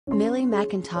Millie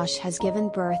Mackintosh has given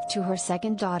birth to her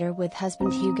second daughter with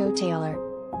husband Hugo Taylor.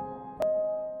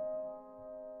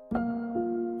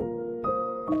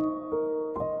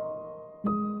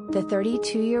 The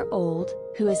 32-year-old,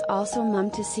 who is also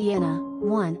mum to Sienna,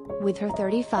 with her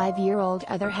 35-year-old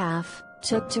other half,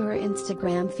 took to her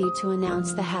Instagram feed to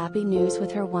announce the happy news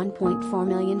with her 1.4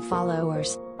 million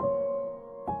followers.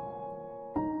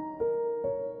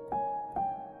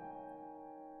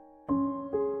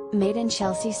 Made in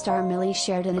Chelsea star Millie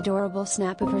shared an adorable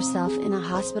snap of herself in a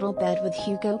hospital bed with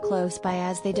Hugo close by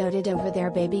as they doted over their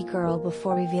baby girl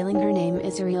before revealing her name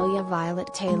is Aurelia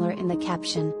Violet Taylor in the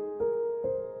caption.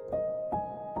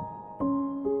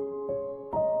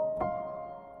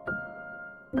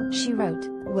 She wrote,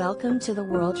 "Welcome to the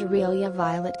world, Aurelia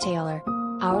Violet Taylor.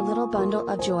 Our little bundle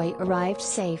of joy arrived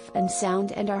safe and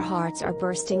sound and our hearts are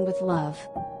bursting with love.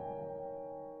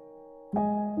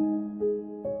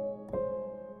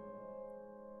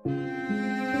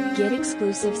 Get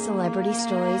exclusive celebrity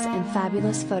stories and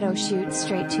fabulous photo shoots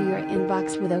straight to your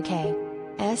inbox with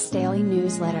OK's daily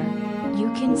newsletter.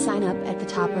 You can sign up at the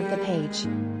top of the page."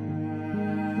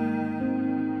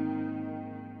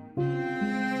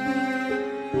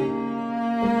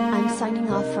 "I'm signing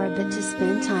off for a bit to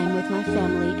spend time with my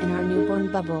family in our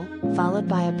newborn bubble," followed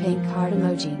by a pink heart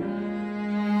emoji.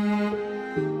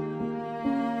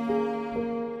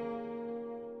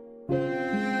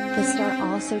 The star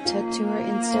also took to her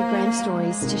Instagram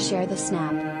stories to share the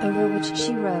snap, over which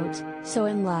she wrote, "So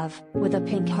in love," with a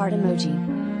pink heart emoji.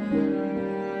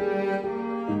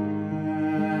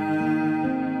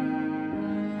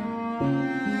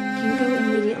 Hugo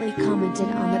immediately commented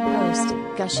on the post,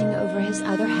 gushing over his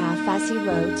other half as he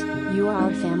wrote, "You are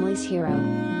our family's hero.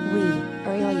 We,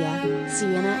 Aurelia,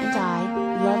 Sienna and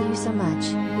I, love you so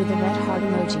much," with a red heart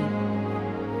emoji.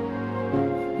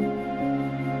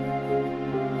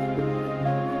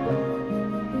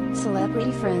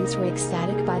 Celebrity friends were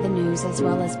ecstatic by the news, as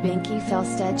well as Binky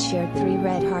Felstead shared 3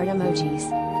 red heart emojis.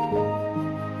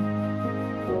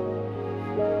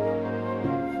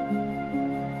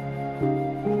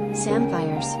 Sam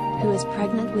Byers, who is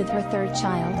pregnant with her 3rd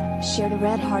child, shared a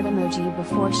red heart emoji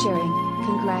before sharing,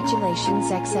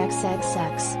 "Congratulations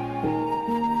XXXX.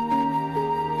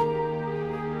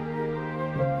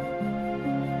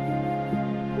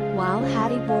 While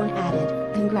Hattie Bourne added,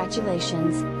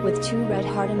 "Congratulations," with 2 red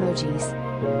heart emojis.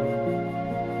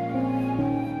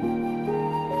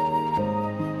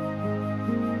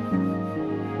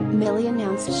 Millie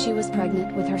announced she was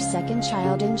pregnant with her 2nd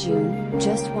child in June,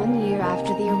 just 1 year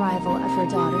after the arrival of her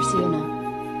daughter Sienna.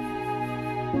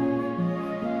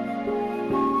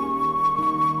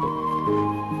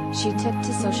 She took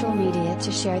to social media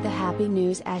to share the happy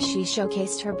news as she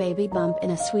showcased her baby bump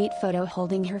in a sweet photo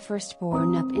holding her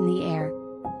firstborn up in the air.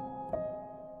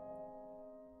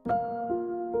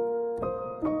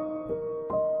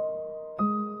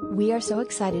 "We are so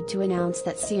excited to announce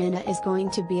that Sienna is going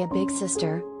to be a big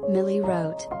sister," Millie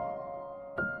wrote.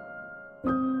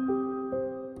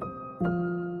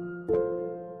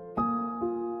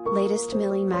 Latest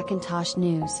Millie Mackintosh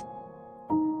news.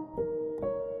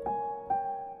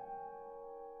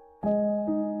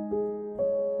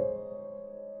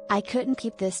 "I couldn't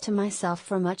keep this to myself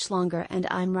for much longer and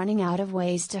I'm running out of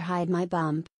ways to hide my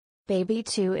bump. Baby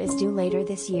 2 is due later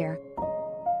this year."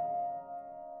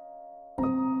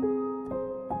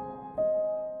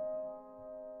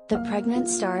 The pregnant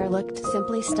star looked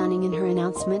simply stunning in her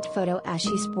announcement photo as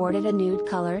she sported a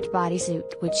nude-colored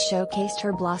bodysuit which showcased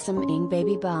her blossoming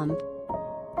baby bump.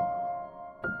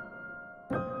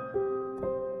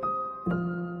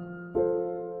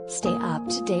 Stay up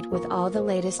to date with all the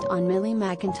latest on Millie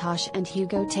Mackintosh and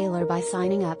Hugo Taylor by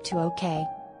signing up to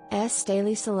OK's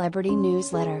daily celebrity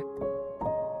newsletter.